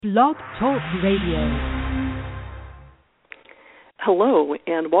Blog Talk Radio. Hello,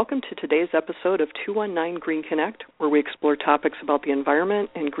 and welcome to today's episode of 219 Green Connect, where we explore topics about the environment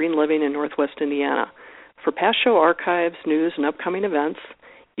and green living in Northwest Indiana. For past show archives, news, and upcoming events,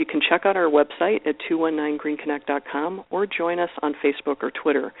 you can check out our website at 219greenconnect.com or join us on Facebook or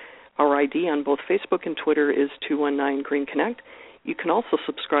Twitter. Our ID on both Facebook and Twitter is 219 Green Connect. You can also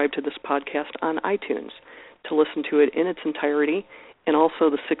subscribe to this podcast on iTunes to listen to it in its entirety, and also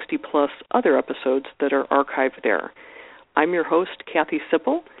the 60-plus other episodes that are archived there. I'm your host, Kathy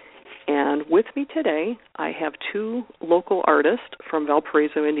Sipple, and with me today I have two local artists from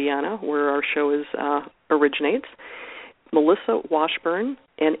Valparaiso, Indiana, where our show originates, Melissa Washburn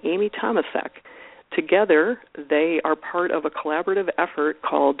and Aimee Tomasek. Together, they are part of a collaborative effort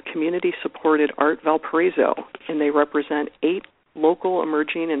called Community Supported Art Valparaiso, and they represent 8 local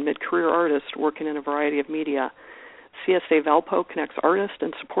emerging and mid-career artists working in a variety of media. CSA Valpo connects artists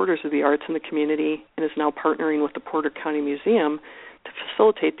and supporters of the arts in the community and is now partnering with the Porter County Museum to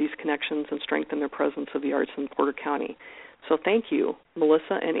facilitate these connections and strengthen their presence of the arts in Porter County. So thank you,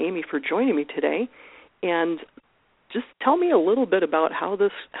 Melissa and Aimee, for joining me today. And just tell me a little bit about how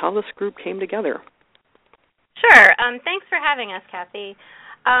this group came together. Sure. Thanks for having us, Kathy.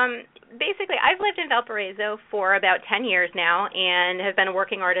 Basically, I've lived in Valparaiso for about 10 years now and have been a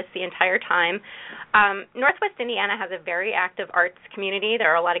working artist the entire time. Northwest Indiana has a very active arts community.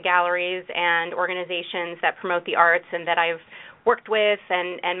 There are a lot of galleries and organizations that promote the arts and that I've worked with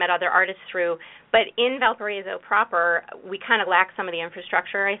and met other artists through. But in Valparaiso proper, we kind of lack some of the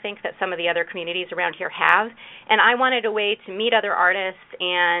infrastructure, I think, that some of the other communities around here have. And I wanted a way to meet other artists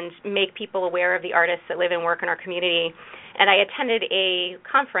and make people aware of the artists that live and work in our community. And I attended a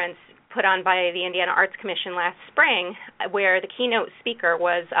conference put on by the Indiana Arts Commission last spring where the keynote speaker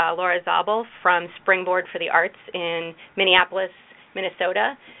was Laura Zabel from Springboard for the Arts in Minneapolis,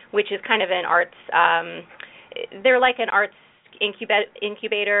 Minnesota, which is kind of an arts, they're like an arts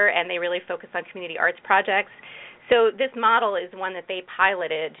incubator, and they really focus on community arts projects. So this model is one that they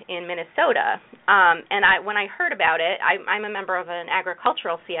piloted in Minnesota. And when I heard about it, I'm a member of an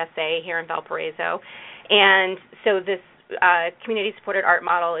agricultural CSA here in Valparaiso, and so this Community Supported Art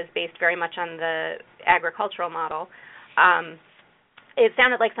model is based very much on the agricultural model. It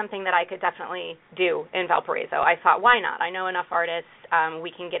sounded like something that I could definitely do in Valparaiso. I thought, why not? I know enough artists.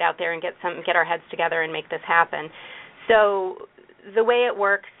 We can get out there and get our heads together and make this happen. So the way it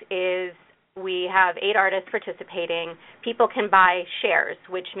works is we have 8 artists participating. People can buy shares,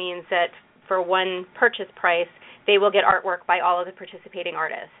 which means that for one purchase price, they will get artwork by all of the participating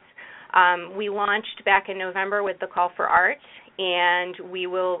artists. We launched back in November with the call for art, and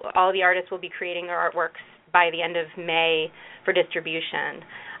all the artists will be creating their artworks by the end of May for distribution.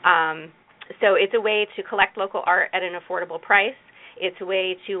 So it's a way to collect local art at an affordable price. It's a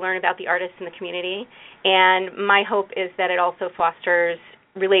way to learn about the artists in the community, and my hope is that it also fosters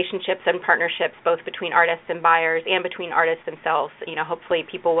relationships and partnerships both between artists and buyers and between artists themselves. You know, hopefully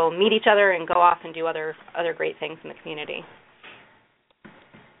people will meet each other and go off and do other great things in the community.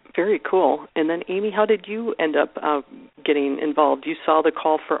 Very cool. And then, Aimee, how did you end up getting involved? You saw the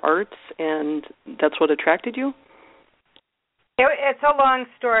call for arts, and that's what attracted you? It's a long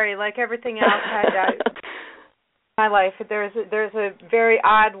story, like everything else had my life. There's a very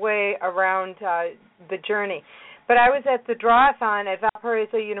odd way around the journey. But I was at the draw-a-thon at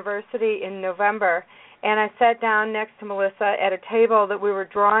Valparaiso University in November, and I sat down next to Melissa at a table that we were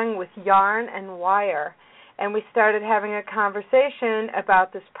drawing with yarn and wire. And we started having a conversation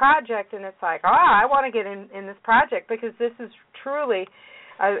about this project, and it's like, I want to get in this project because this is truly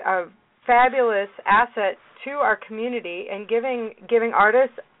a fabulous asset to our community and giving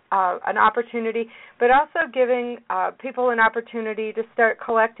artists an opportunity, but also giving people an opportunity to start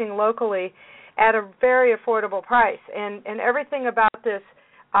collecting locally at a very affordable price. And everything about this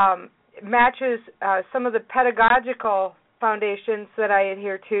matches some of the pedagogical foundations that I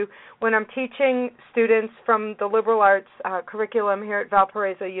adhere to when I'm teaching students from the liberal arts curriculum here at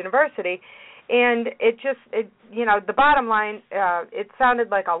Valparaiso University. And the bottom line, it sounded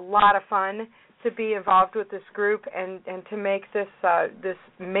like a lot of fun to be involved with this group and to make this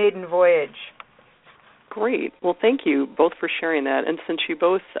maiden voyage. Great. Well, thank you both for sharing that. And since you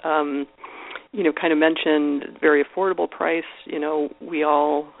both, kind of mentioned very affordable price, we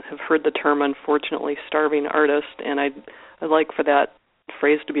all have heard the term, unfortunately, starving artist, and I'd like for that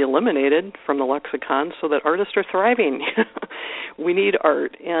phrase to be eliminated from the lexicon so that artists are thriving. We need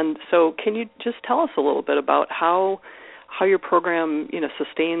art. And so can you just tell us a little bit about how your program,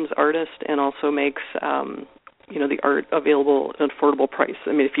 sustains artists and also makes, the art available at an affordable price?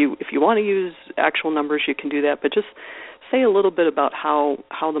 I mean, if you want to use actual numbers, you can do that, but just say a little bit about how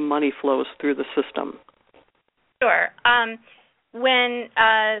the money flows through the system? Sure.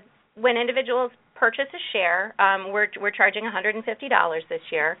 When individuals purchase a share, we're charging $150 this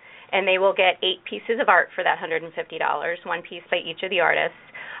year, and they will get 8 pieces of art for that $150, one piece by each of the artists.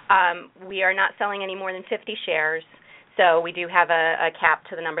 We are not selling any more than 50 shares, so we do have a cap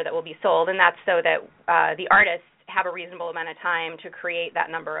to the number that will be sold, and that's so that the artists have a reasonable amount of time to create that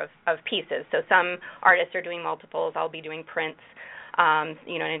number of pieces. So some artists are doing multiples. I'll be doing prints,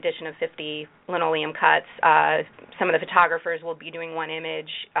 in addition of 50 linoleum cuts. Some of the photographers will be doing one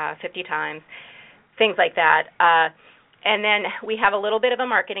image 50 times, things like that. And then we have a little bit of a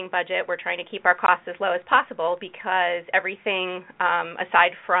marketing budget. We're trying to keep our costs as low as possible because everything,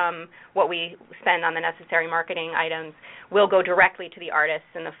 aside from what we spend on the necessary marketing items, will go directly to the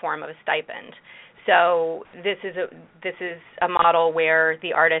artists in the form of a stipend. So this is a model where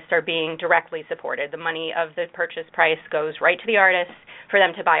the artists are being directly supported. The money of the purchase price goes right to the artists for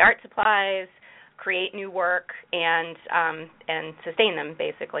them to buy art supplies, create new work, and sustain them,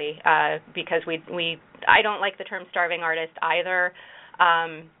 basically. Because I don't like the term starving artist either.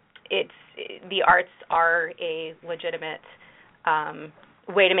 The arts are a legitimate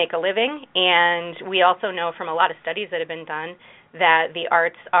way to make a living, and we also know from a lot of studies that have been done that the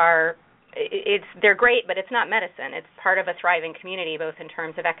arts they're great, but it's not medicine. It's part of a thriving community, both in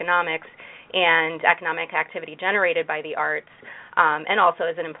terms of economics and economic activity generated by the arts, and also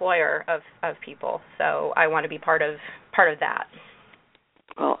as an employer of people. So I want to be part of that.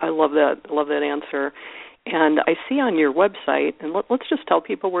 Well, I love that. I love that answer. And I see on your website, and let's just tell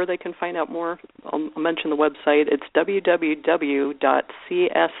people where they can find out more. I'll mention the website. It's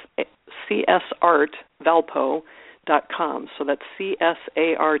www.csartvalpo.com. So that's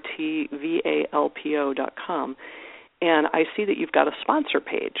CSARTVALPO.com. And I see that you've got a sponsor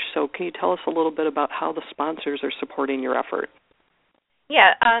page. So can you tell us a little bit about how the sponsors are supporting your effort?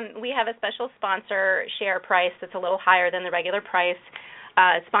 Yeah, we have a special sponsor share price that's a little higher than the regular price.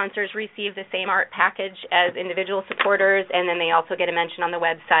 Sponsors receive the same art package as individual supporters, and then they also get a mention on the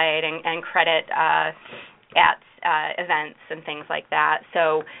website and credit at events and things like that.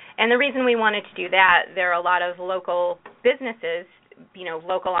 So, and the reason we wanted to do that, there are a lot of local businesses,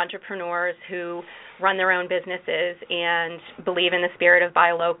 local entrepreneurs who run their own businesses and believe in the spirit of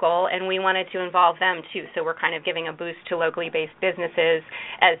buy local, and we wanted to involve them too. So we're kind of giving a boost to locally based businesses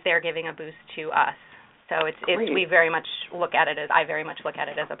as they're giving a boost to us. So I very much look at it as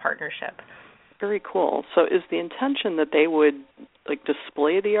a partnership. Very cool. So is the intention that they would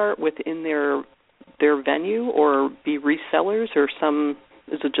display the art within their venue or be resellers, or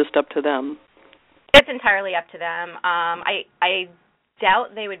is it just up to them? It's entirely up to them. I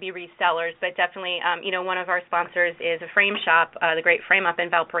doubt they would be resellers, but definitely, one of our sponsors is a frame shop, the Great Frame Up in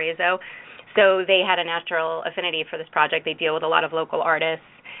Valparaiso. So they had a natural affinity for this project. They deal with a lot of local artists,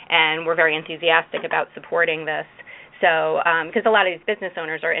 and we're very enthusiastic about supporting this. So, because a lot of these business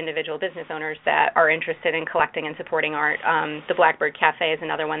owners are individual business owners that are interested in collecting and supporting art. The Blackbird Cafe is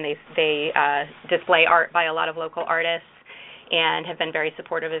another one. They display art by a lot of local artists and have been very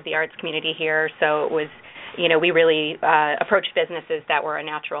supportive of the arts community here. So it was, we really approached businesses that were a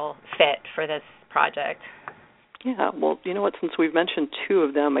natural fit for this project. Yeah, well, you know what, since we've mentioned 2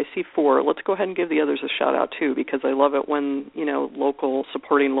 of them, I see 4. Let's go ahead and give the others a shout-out, too, because I love it when, local,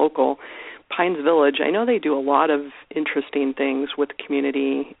 supporting local. Pines Village, I know they do a lot of interesting things with the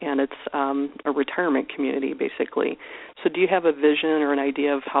community, and it's a retirement community, basically. So do you have a vision or an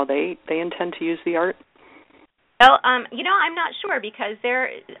idea of how they intend to use the art? Well, I'm not sure because they're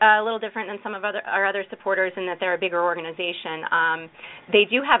a little different than some of our other supporters in that they're a bigger organization. They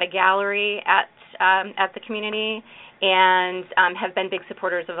do have a gallery at the community and have been big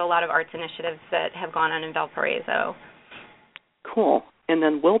supporters of a lot of arts initiatives that have gone on in Valparaiso. Cool. And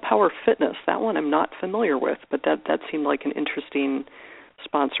then Willpower Fitness, that one I'm not familiar with, but that seemed like an interesting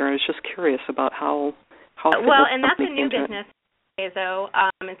sponsor. I was just curious about how well, and that's a new business. It's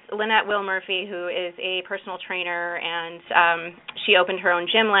Lynette Will Murphy, who is a personal trainer, and she opened her own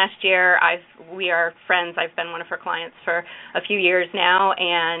gym last year. We are friends. I've been one of her clients for a few years now,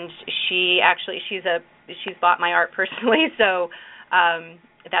 and she's bought my art personally, so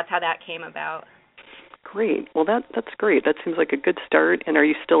that's how that came about. Great. Well, that's great. That seems like a good start. And are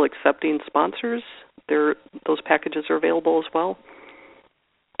you still accepting sponsors? Those packages are available as well?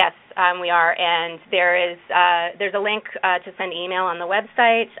 Yes, we are, and there's a link to send email on the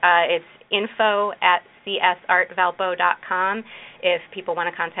website. It's info@csartvalpo.com. If people want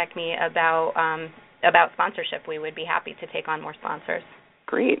to contact me about sponsorship, we would be happy to take on more sponsors.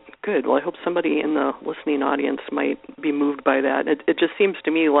 Great, good. Well, I hope somebody in the listening audience might be moved by that. It just seems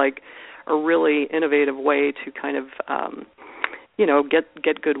to me like a really innovative way to kind of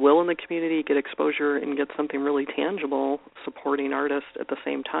get goodwill in the community, get exposure, and get something really tangible supporting artists at the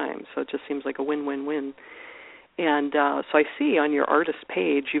same time. So it just seems like a win-win-win. And so I see on your artist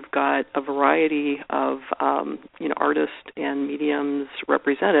page you've got a variety of artists and mediums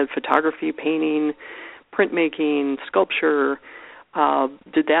represented: photography, painting, printmaking, sculpture.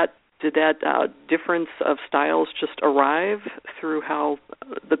 Did that difference of styles just arrive through how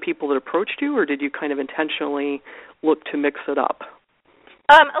the people that approached you, or did you kind of intentionally look to mix it up?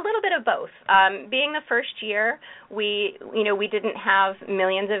 A little bit of both. Being the first year, we didn't have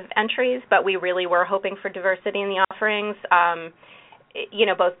millions of entries, but we really were hoping for diversity in the offerings.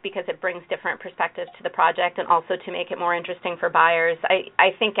 Both because it brings different perspectives to the project and also to make it more interesting for buyers.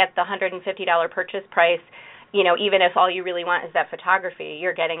 I think at the $150 purchase price, even if all you really want is that photography,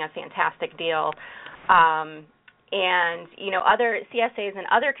 you're getting a fantastic deal. And other CSAs and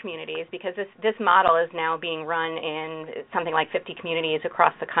other communities, because this model is now being run in something like 50 communities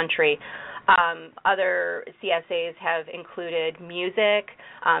across the country. Other CSAs have included music.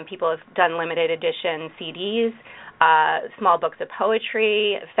 People have done limited edition CDs, small books of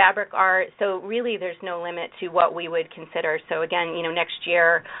poetry, fabric art. So really there's no limit to what we would consider. So again, next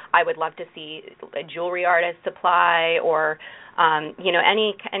year I would love to see a jewelry artist apply, or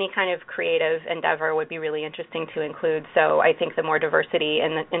any kind of creative endeavor would be really interesting to include. So I think the more diversity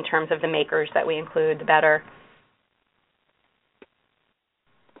in terms of the makers that we include, the better.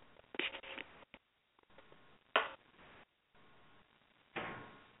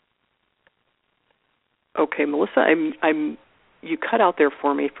 Okay, Melissa, you cut out there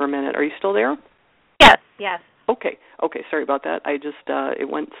for me for a minute. Are you still there? Yes. Okay, sorry about that. I just, it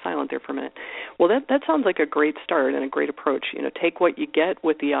went silent there for a minute. Well, that sounds like a great start and a great approach. Take what you get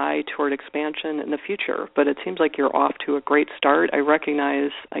with the eye toward expansion in the future, but it seems like you're off to a great start. I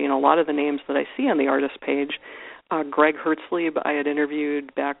recognize, a lot of the names that I see on the artist page. Greg Hertzlieb I had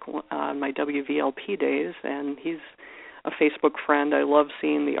interviewed back on my WVLP days, and he's a Facebook friend. I love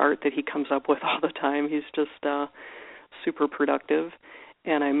seeing the art that he comes up with all the time. He's just super productive,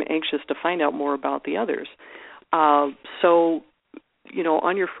 and I'm anxious to find out more about the others. So,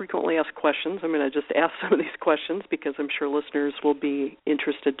 on your frequently asked questions, I'm going to just ask some of these questions because I'm sure listeners will be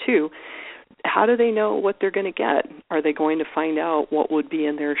interested too. How do they know what they're going to get? Are they going to find out what would be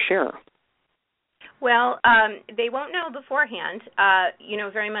in their share? Well, they won't know beforehand.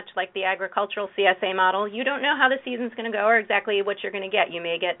 Very much like the agricultural CSA model, you don't know how the season's going to go or exactly what you're going to get. You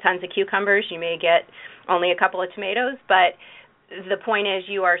may get tons of cucumbers, you may get only a couple of tomatoes, but the point is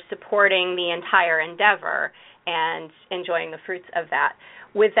you are supporting the entire endeavor and enjoying the fruits of that.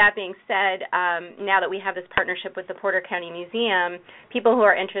 With that being said, now that we have this partnership with the Porter County Museum, people who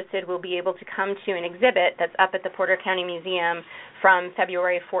are interested will be able to come to an exhibit that's up at the Porter County Museum from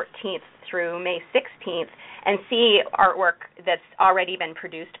February 14th through May 16th and see artwork that's already been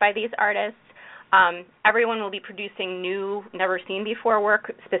produced by these artists. Everyone will be producing new, never-seen-before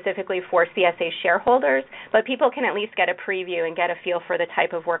work specifically for CSA shareholders, but people can at least get a preview and get a feel for the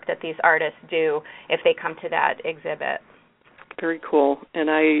type of work that these artists do if they come to that exhibit. Very cool. And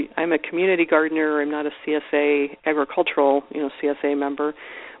I'm a community gardener. I'm not a CSA agricultural, CSA member.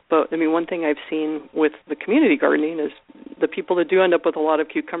 But, one thing I've seen with the community gardening is the people that do end up with a lot of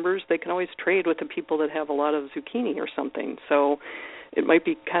cucumbers, they can always trade with the people that have a lot of zucchini or something. So it might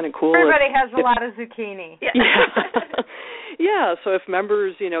be kind of cool. Everybody has a lot of zucchini. Yeah, so if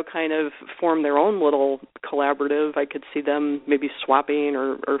members, kind of form their own little collaborative, I could see them maybe swapping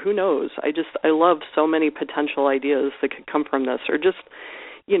or who knows. I love so many potential ideas that could come from this, or just,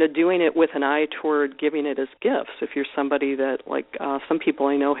 doing it with an eye toward giving it as gifts. If you're somebody that, like some people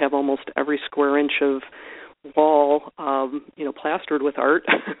I know have almost every square inch of wall, plastered with art,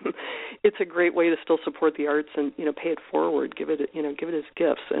 it's a great way to still support the arts and, pay it forward, give it as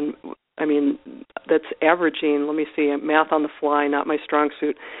gifts. And that's averaging, let me see, math on the fly, not my strong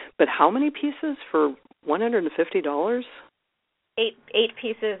suit, but how many pieces for $150? Eight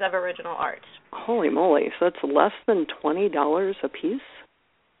pieces of original art. Holy moly. So that's less than $20 a piece?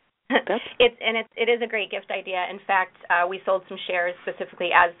 It is a great gift idea. In fact, we sold some shares specifically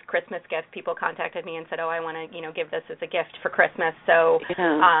as Christmas gifts. People contacted me and said, "Oh, I want to, give this as a gift for Christmas." So,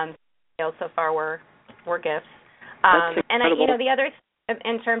 sales so far were gifts. That's incredible. And the other,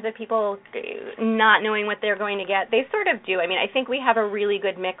 in terms of people not knowing what they're going to get, they sort of do. I think we have a really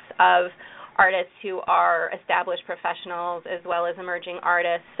good mix of artists who are established professionals as well as emerging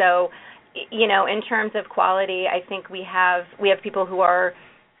artists. So, in terms of quality, I think we have people who are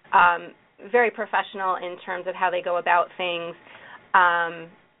very professional in terms of how they go about things,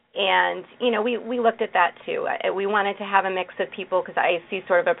 And, we looked at that too. We wanted to have a mix of people because I see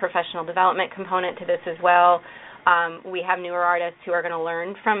sort of a professional development component to this as well. We have newer artists who are going to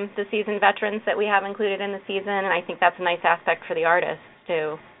learn from the seasoned veterans that we have included in the season, and I think that's a nice aspect for the artists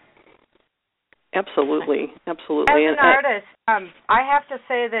too. Absolutely. As an artist, I have to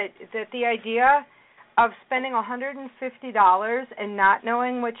say that the idea of spending $150 and not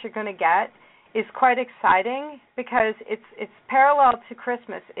knowing what you're going to get is quite exciting because it's parallel to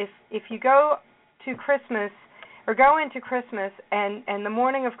Christmas. If you go to Christmas or go into Christmas and the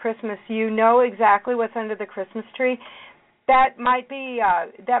morning of Christmas you know exactly what's under the Christmas tree, that might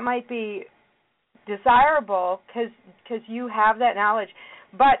be desirable because you have that knowledge,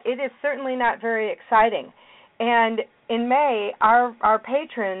 but it is certainly not very exciting. And in May, our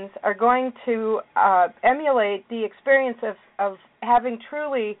patrons are going to emulate the experience of having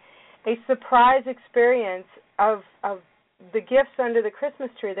truly a surprise experience of the gifts under the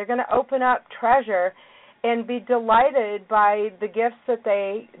Christmas tree. They're going to open up treasure and be delighted by the gifts that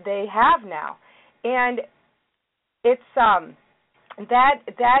they have now. And it's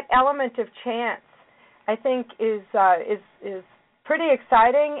that element of chance, I think, is pretty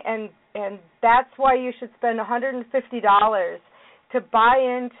exciting, and that's why you should spend $150 to buy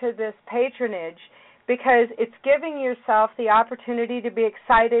into this patronage, because it's giving yourself the opportunity to be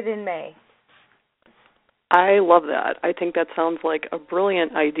excited in May. I love that. I think that sounds like a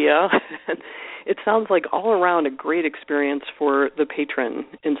brilliant idea. It sounds like all around a great experience for the patron.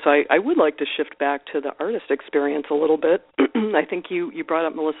 And so I would like to shift back to the artist experience a little bit. I think you brought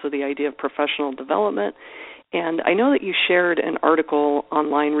up, Melissa, the idea of professional development. And I know that you shared an article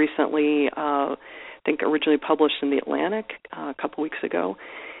online recently, I think originally published in The Atlantic a couple weeks ago.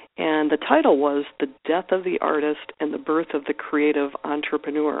 And the title was The Death of the Artist and the Birth of the Creative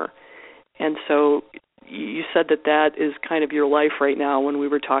Entrepreneur. And so you said that is kind of your life right now when we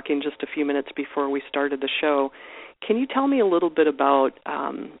were talking just a few minutes before we started the show. Can you tell me a little bit about,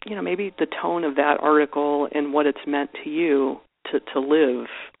 maybe the tone of that article and what it's meant to you to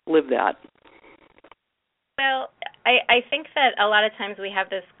live that? Well, I think that a lot of times we have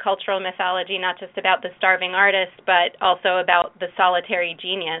this cultural mythology, not just about the starving artist, but also about the solitary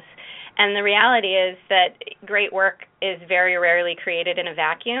genius. And the reality is that great work is very rarely created in a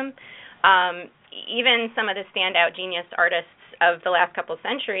vacuum. Even some of the standout genius artists of the last couple of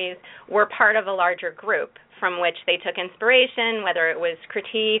centuries were part of a larger group from which they took inspiration, whether it was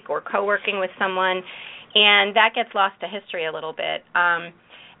critique or co-working with someone, and that gets lost to history a little bit.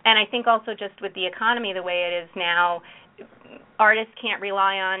 And I think also just with the economy the way it is now, artists can't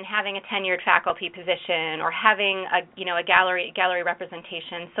rely on having a tenured faculty position or having a gallery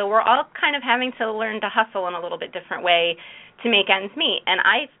representation. So we're all kind of having to learn to hustle in a little bit different way to make ends meet. And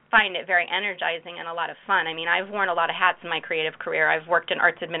I find it very energizing and a lot of fun. I mean, I've worn a lot of hats in my creative career. I've worked in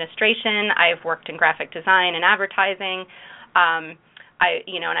arts administration. I've worked in graphic design and advertising. And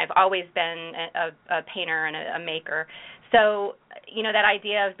I've always been a painter and a maker. So, that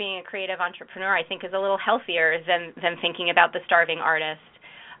idea of being a creative entrepreneur, I think, is a little healthier than thinking about the starving artist,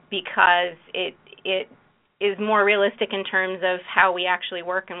 because it is more realistic in terms of how we actually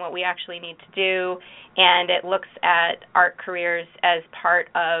work and what we actually need to do, and it looks at art careers as part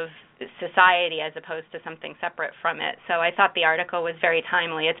of society as opposed to something separate from it. So I thought the article was very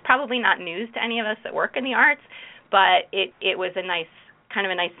timely. It's probably not news to any of us that work in the arts, but it was a nice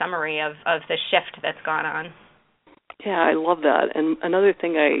summary of the shift that's gone on. Yeah, I love that. And another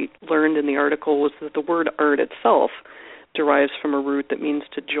thing I learned in the article was that the word art itself derives from a root that means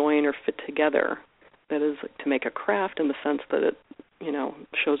to join or fit together. That is, to make a craft in the sense that it,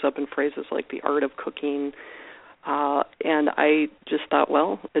 shows up in phrases like the art of cooking. And I just thought,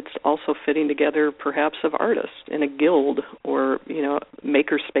 well, it's also fitting together perhaps of artists in a guild or,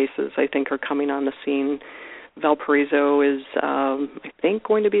 maker spaces, I think, are coming on the scene. Valparaiso is, I think,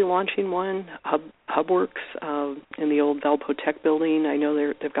 going to be launching one, HubWorks, in the old Valpo Tech building. I know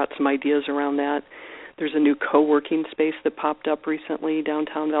they've got some ideas around that. There's a new co-working space that popped up recently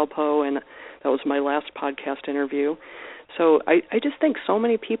downtown Valpo, and that was my last podcast interview. So I just think so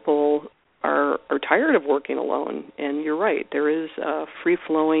many people are tired of working alone, and you're right. There is a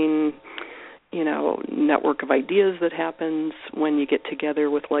free-flowing, network of ideas that happens when you get together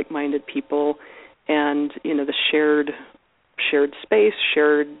with like-minded people. And, the shared space,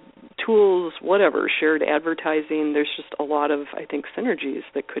 shared tools, whatever, shared advertising, there's just a lot of, I think, synergies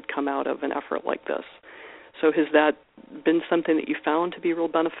that could come out of an effort like this. So has that been something that you found to be real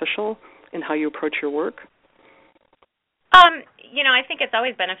beneficial in how you approach your work? I think it's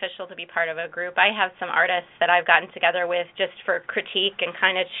always beneficial to be part of a group. I have some artists that I've gotten together with just for critique and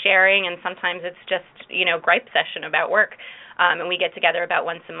kind of sharing, and sometimes it's just, gripe session about work. and we get together about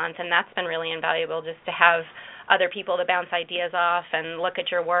once a month, and that's been really invaluable just to have other people to bounce ideas off and look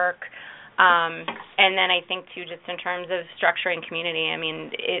at your work. And then I think, too, just in terms of structuring community, I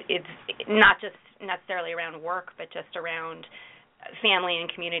mean, it's not just necessarily around work, but just around family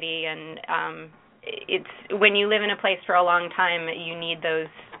and community. And it's when you live in a place for a long time, you need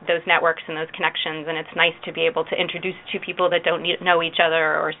those networks and those connections, and it's nice to be able to introduce two people that don't know each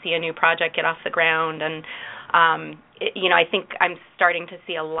other or see a new project get off the ground. And, I think I'm starting to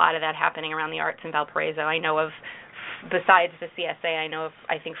see a lot of that happening around the arts in Valparaiso. I know of, besides the CSA, I know of,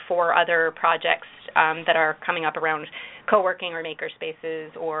 I think, 4 other projects that are coming up around co-working or maker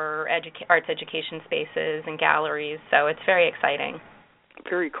spaces or arts education spaces and galleries. So it's very exciting.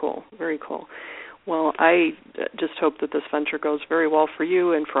 Very cool. Very cool. Well, I just hope that this venture goes very well for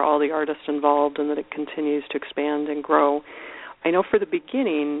you and for all the artists involved, and that it continues to expand and grow. I know for the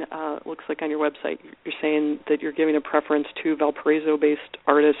beginning, it looks like on your website, you're saying that you're giving a preference to Valparaiso-based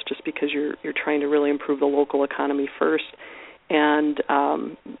artists just because you're trying to really improve the local economy first, and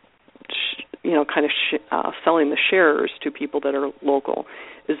selling the shares to people that are local.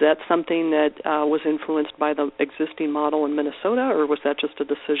 Is that something that was influenced by the existing model in Minnesota, or was that just a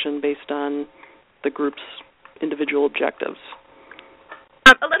decision based on the group's individual objectives?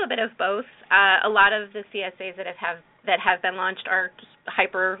 A little bit of both. A lot of the CSAs that have been launched are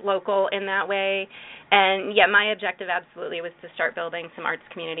hyper local in that way, and my objective absolutely was to start building some arts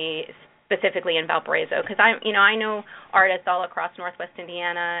community specifically in Valparaiso, because I know artists all across Northwest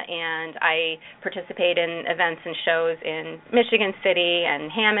Indiana, and I participate in events and shows in Michigan City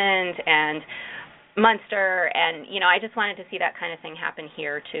and Hammond and Munster, and I just wanted to see that kind of thing happen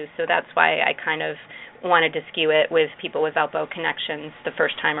here too. So that's why I kind of wanted to skew it with people with Valpo connections the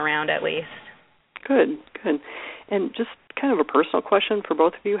first time around, at least. Good. And just kind of a personal question for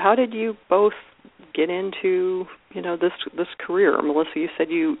both of you: how did you both get into this career? Melissa, you said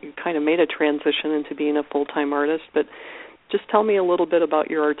you kind of made a transition into being a full-time artist, but just tell me a little bit about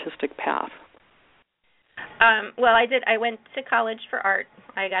your artistic path. Well, I went to college for art.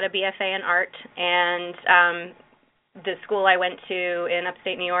 I got a BFA in art, and the school I went to in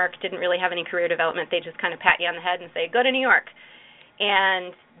upstate New York didn't really have any career development. They just kind of pat you on the head and say, go to New York.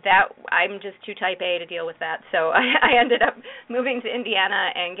 And I'm just too type A to deal with that. So I ended up moving to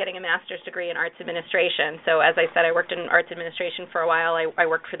Indiana and getting a master's degree in arts administration. So as I said, I worked in arts administration for a while. I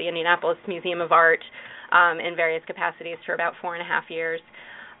worked for the Indianapolis Museum of Art in various capacities for about 4.5 years.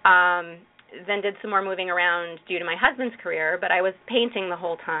 Then did some more moving around due to my husband's career, but I was painting the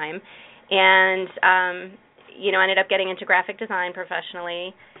whole time, and ended up getting into graphic design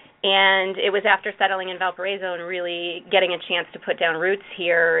professionally. And it was after settling in Valparaiso and really getting a chance to put down roots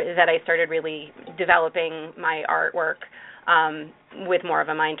here that I started really developing my artwork with more of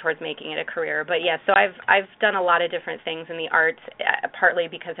a mind towards making it a career. But so I've done a lot of different things in the arts, partly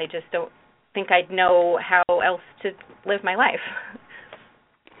because I just don't think I'd know how else to live my life.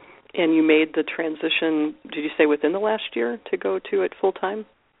 And you made the transition, did you say within the last year, to go to it full-time?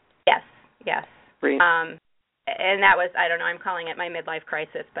 Yes. Great. And that was, I don't know, I'm calling it my midlife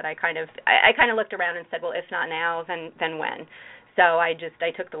crisis, but I kind of looked around and said, well, if not now, then when? So I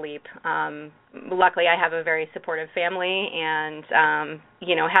took the leap. Luckily, I have a very supportive family and,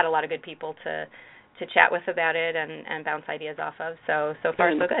 had a lot of good people to chat with about it and bounce ideas off of. So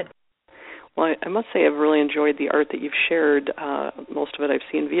far, so good. Well, I must say I've really enjoyed the art that you've shared. Most of it I've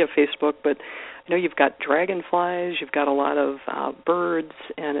seen via Facebook, but I know you've got dragonflies, you've got a lot of birds,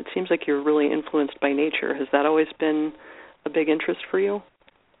 and it seems like you're really influenced by nature. Has that always been a big interest for you?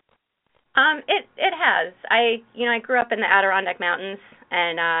 It has. I grew up in the Adirondack Mountains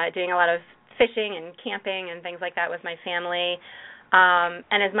and doing a lot of fishing and camping and things like that with my family.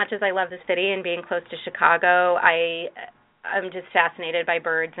 And as much as I love the city and being close to Chicago, I'm just fascinated by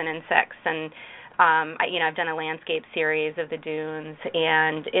birds and insects, and I've done a landscape series of the dunes,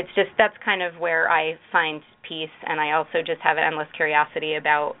 and that's kind of where I find peace, and I also just have an endless curiosity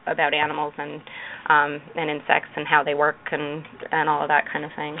about animals and insects and how they work and all of that kind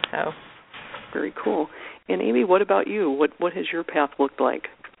of thing. So very cool. And Aimee, what about you? What has your path looked like?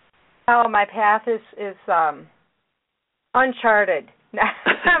 Oh, my path is uncharted. No,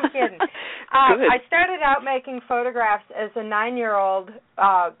 I'm kidding. I started out making photographs as a 9-year-old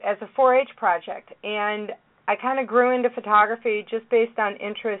as a 4-H project, and I kind of grew into photography just based on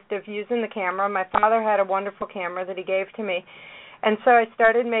interest of using the camera. My father had a wonderful camera that he gave to me, and so I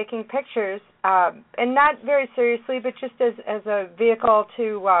started making pictures, and not very seriously, but just as a vehicle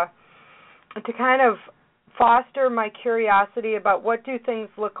to kind of foster my curiosity about what do things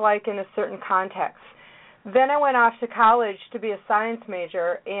look like in a certain context. Then I went off to college to be a science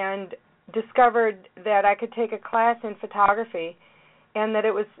major, and discovered that I could take a class in photography, and that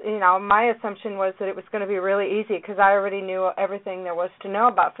it was, my assumption was that it was going to be really easy because I already knew everything there was to know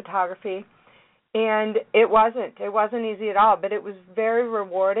about photography. And it wasn't. It wasn't easy at all, but it was very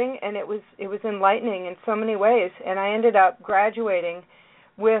rewarding, and it was enlightening in so many ways. And I ended up graduating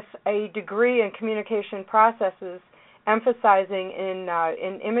with a degree in communication processes, emphasizing in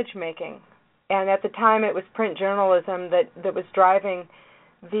image making. And at the time, it was print journalism that was driving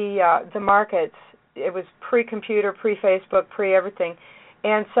the markets. It was pre-computer, pre-Facebook, pre-everything.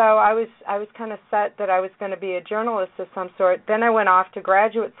 And so I was kind of set that I was going to be a journalist of some sort. Then I went off to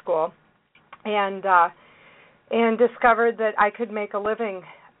graduate school and discovered that I could make a living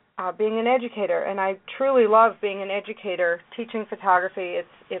being an educator. And I truly love being an educator, teaching photography.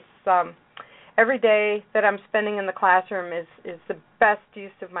 It's every day that I'm spending in the classroom is the best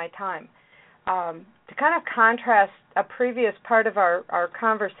use of my time. To kind of contrast a previous part of our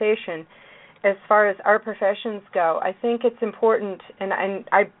conversation, as far as our professions go, I think it's important, and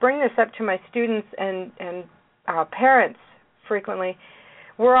I bring this up to my students and parents frequently.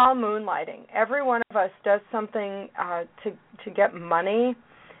 We're all moonlighting. Every one of us does something to get money,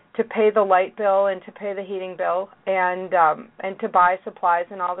 to pay the light bill and to pay the heating bill, and to buy supplies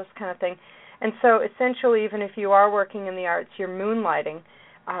and all this kind of thing. And so essentially, even if you are working in the arts, you're moonlighting,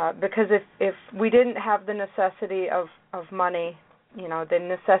 because if we didn't have the necessity of money, the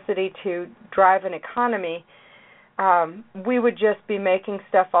necessity to drive an economy, we would just be making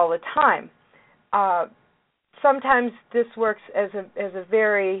stuff all the time. Sometimes this works as a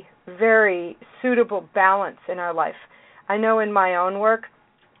very, very suitable balance in our life. I know in my own work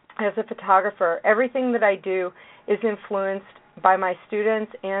as a photographer, everything that I do is influenced by my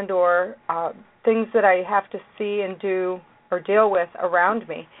students and or things that I have to see and do or deal with around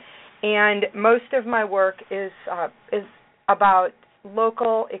me. And most of my work is about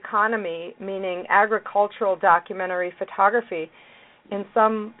local economy, meaning agricultural documentary photography in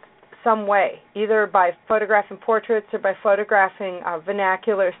some way, either by photographing portraits or by photographing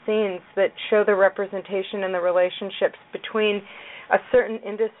vernacular scenes that show the representation and the relationships between a certain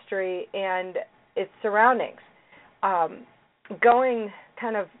industry and its surroundings. Doubling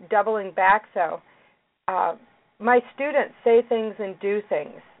back, my students say things and do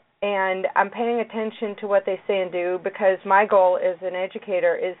things, and I'm paying attention to what they say and do because my goal as an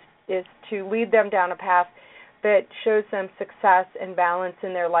educator is to lead them down a path that shows them success and balance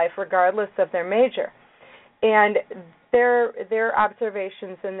in their life regardless of their major. And their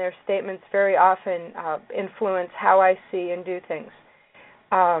observations and their statements very often influence how I see and do things.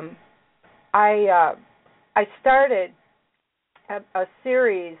 I started a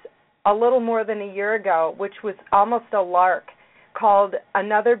series a little more than a year ago, which was almost a lark, called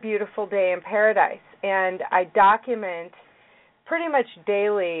Another Beautiful Day in Paradise. And I document pretty much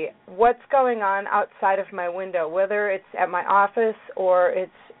daily what's going on outside of my window, whether it's at my office or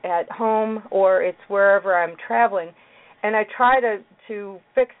it's at home or it's wherever I'm traveling. And I try to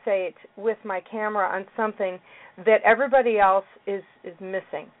fixate with my camera on something that everybody else is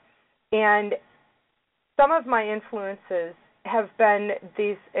missing. And some of my influences have been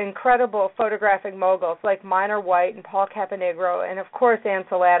these incredible photographic moguls like Minor White and Paul Caponegro and, of course,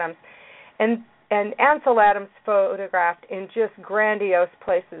 Ansel Adams. And Ansel Adams photographed in just grandiose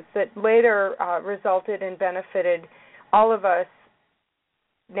places that later resulted and benefited all of us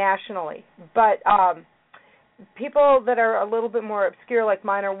nationally. But people that are a little bit more obscure, like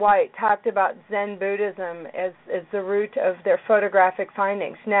Minor White, talked about Zen Buddhism as the root of their photographic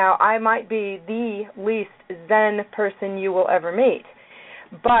findings. Now, I might be the least Zen person you will ever meet,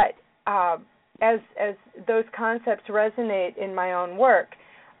 but as those concepts resonate in my own work,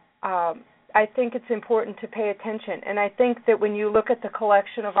 I think it's important to pay attention. And I think that when you look at the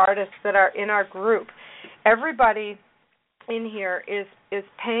collection of artists that are in our group, everybody in here is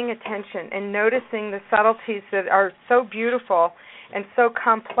paying attention and noticing the subtleties that are so beautiful and so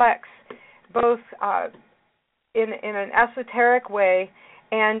complex, both in an esoteric way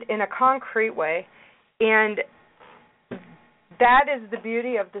and in a concrete way. And that is the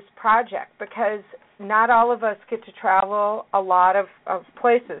beauty of this project, because not all of us get to travel a lot of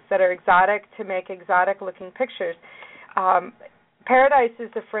places that are exotic to make exotic-looking pictures. Paradise is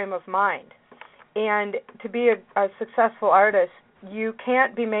the frame of mind. And to be a successful artist, you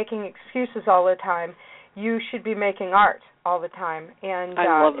can't be making excuses all the time. You should be making art all the time. And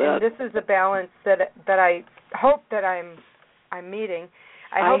I love that. And this is a balance that I hope that I'm meeting.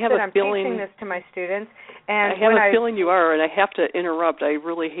 I hope that I'm teaching this to my students. And I have a feeling you are, and I have to interrupt. I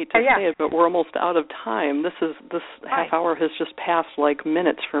really hate to say it, but we're almost out of time. This half hour has just passed like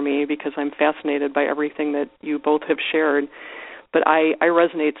minutes for me because I'm fascinated by everything that you both have shared. But I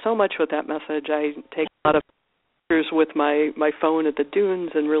resonate so much with that message. I take a lot of pictures with my phone at the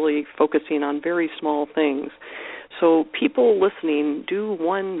dunes and really focusing on very small things. So people listening, do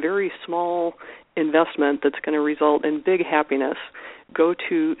one very small investment that's going to result in big happiness. Go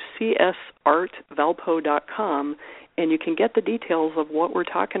to csartvalpo.com and you can get the details of what we're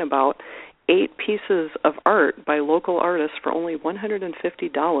talking about. 8 pieces of art by local artists for only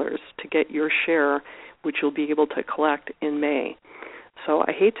 $150 to get your share, which you'll be able to collect in May. So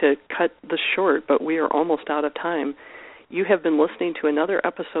I hate to cut this short, but we are almost out of time. You have been listening to another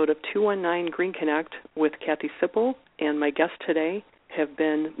episode of 219 Green Connect with Kathy Sipple, and my guests today have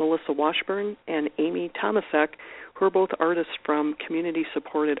been Melissa Washburn and Aimee Tomasek, who are both artists from Community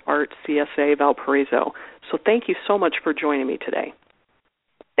Supported Art CSA Valparaiso. So thank you so much for joining me today.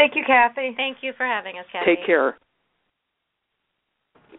 Thank you, Kathy. Thank you for having us, Kathy. Take care.